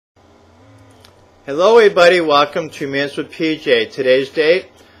Hello everybody, welcome to Minutes with PJ. Today's date,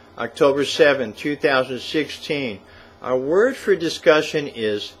 October 7, 2016. Our word for discussion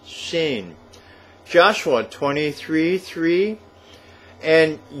is seen. Joshua 23:3.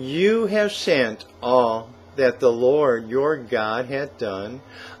 And you have sent all that the Lord your God hath done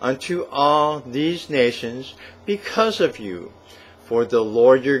unto all these nations because of you. For the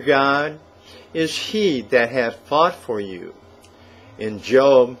Lord your God is he that hath fought for you. In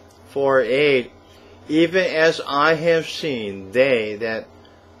Job 4:8, even as I have seen they that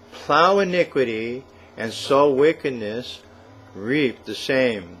plow iniquity and sow wickedness reap the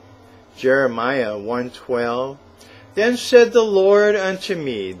same. Jeremiah 1:12. Then said the Lord unto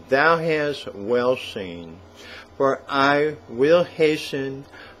me, Thou hast well seen, for I will hasten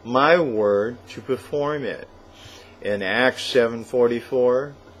my word to perform it. In Acts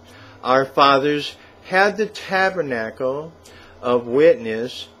 7:44, our fathers had the tabernacle of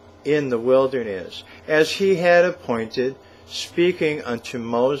witness in the wilderness, as he had appointed, speaking unto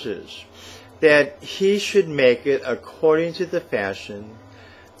Moses, that he should make it according to the fashion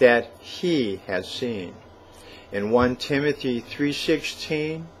that he had seen. In 1 Timothy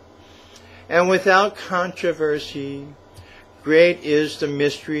 3:16, and without controversy, great is the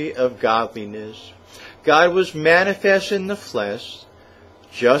mystery of godliness. God was manifest in the flesh,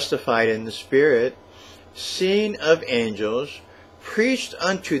 justified in the spirit, seen of angels, preached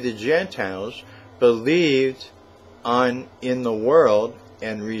unto the Gentiles, believed on in the world,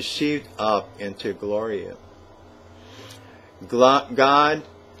 and received up into glory. God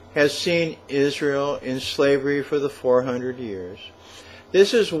has seen Israel in slavery for the 400 years.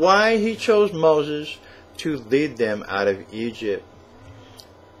 This is why he chose Moses to lead them out of Egypt.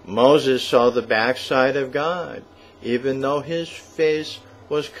 Moses saw the backside of God, even though his face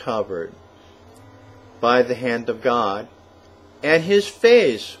was covered by the hand of God, and his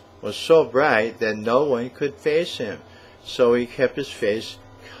face was so bright that no one could face him, so he kept his face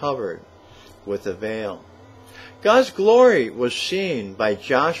covered with a veil. God's glory was seen by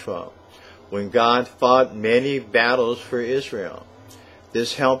Joshua when God fought many battles for Israel.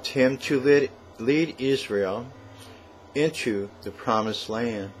 This helped him to lead Israel into the promised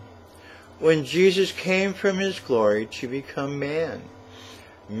land. When Jesus came from his glory to become man,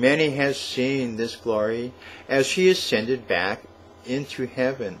 many have seen this glory as he ascended back into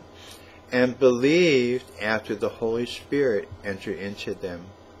heaven and believed after the Holy Spirit entered into them.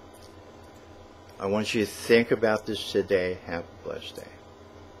 I want you to think about this today. Have a blessed day.